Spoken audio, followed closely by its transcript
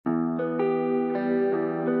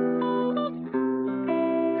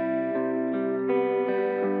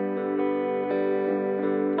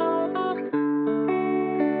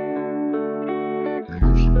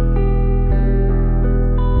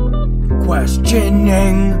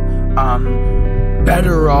questioning, I'm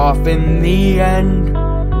better off in the end.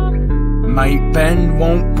 Might bend,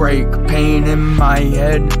 won't break, pain in my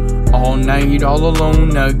head. All night, all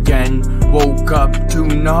alone again. Woke up to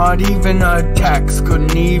not even a text,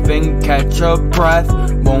 couldn't even catch a breath.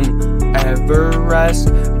 Won't ever rest,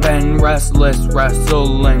 been restless,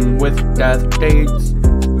 wrestling with death dates.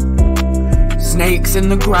 Snakes in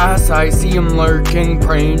the grass, I see them lurking,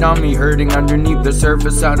 preying on me, hurting underneath the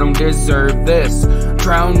surface. I don't deserve this.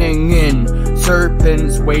 Drowning in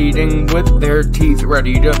serpents, waiting with their teeth,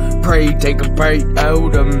 ready to prey, take a bite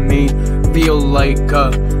out of me. Feel like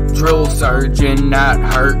a drill sergeant, that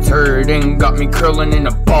heart's hurting, got me curling in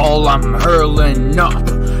a ball, I'm hurling up.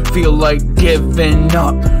 Feel like giving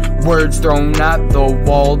up, words thrown at the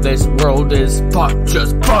wall. This world is fucked,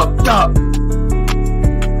 just fucked up.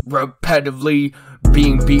 Repetitively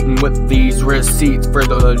being beaten with these receipts for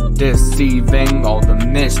the deceiving, all the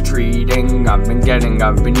mistreating I've been getting,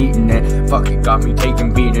 I've been eating it. Fuck, it got me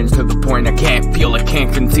taking beatings to the point I can't feel it,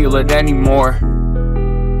 can't conceal it anymore.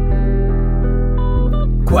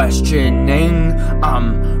 Questioning,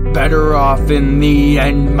 I'm better off in the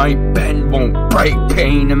end. My bend, won't break,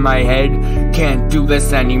 pain in my head. Can't do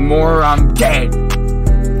this anymore, I'm dead.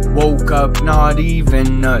 Woke up, not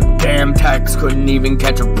even a damn text, couldn't even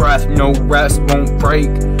catch a breath. No rest, won't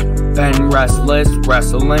break. Been restless,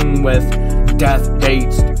 wrestling with death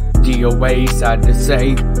dates. DOA, sad to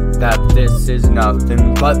say that this is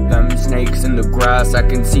nothing but them snakes in the grass. I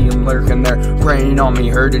can see them lurking there, preying on me,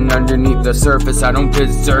 hurting underneath the surface. I don't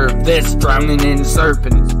deserve this, drowning in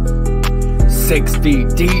serpents. 6 feet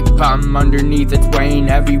deep, I'm underneath, it's weighing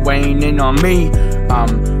heavy, weighing in on me.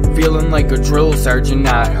 I'm feeling like a drill sergeant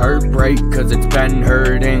at heartbreak, cause it's been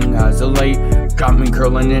hurting as of late. Got me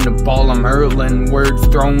curling in a ball, I'm hurling, words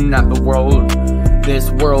thrown at the world.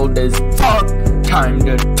 This world is fucked. Time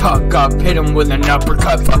to tuck up, hit him with an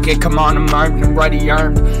uppercut. Fuck it, come on, I'm armed and ready,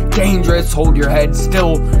 armed. Dangerous, hold your head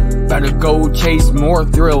still. Better go chase more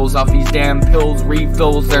thrills off these damn pills.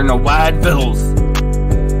 Refills, they're no Advils.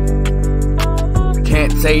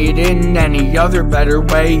 Can't say it in any other better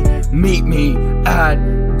way. Meet me at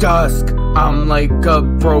dusk. I'm like a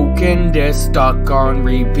broken disc, stuck on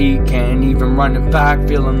repeat. Can't even run it back.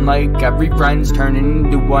 Feeling like every friend's turning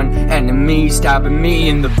into one enemy, stabbing me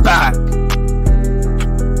in the back.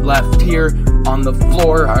 Left here on the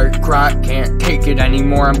floor, heart crack, can't take it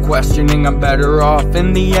anymore. I'm questioning, I'm better off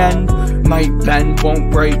in the end. Might bend,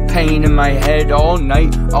 won't break, pain in my head. All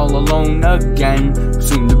night, all alone again,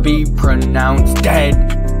 soon to be pronounced dead.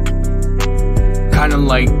 Kinda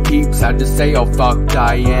like peeps, had to say how fucked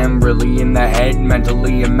I am. Really in the head,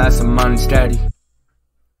 mentally a mess, I'm unsteady.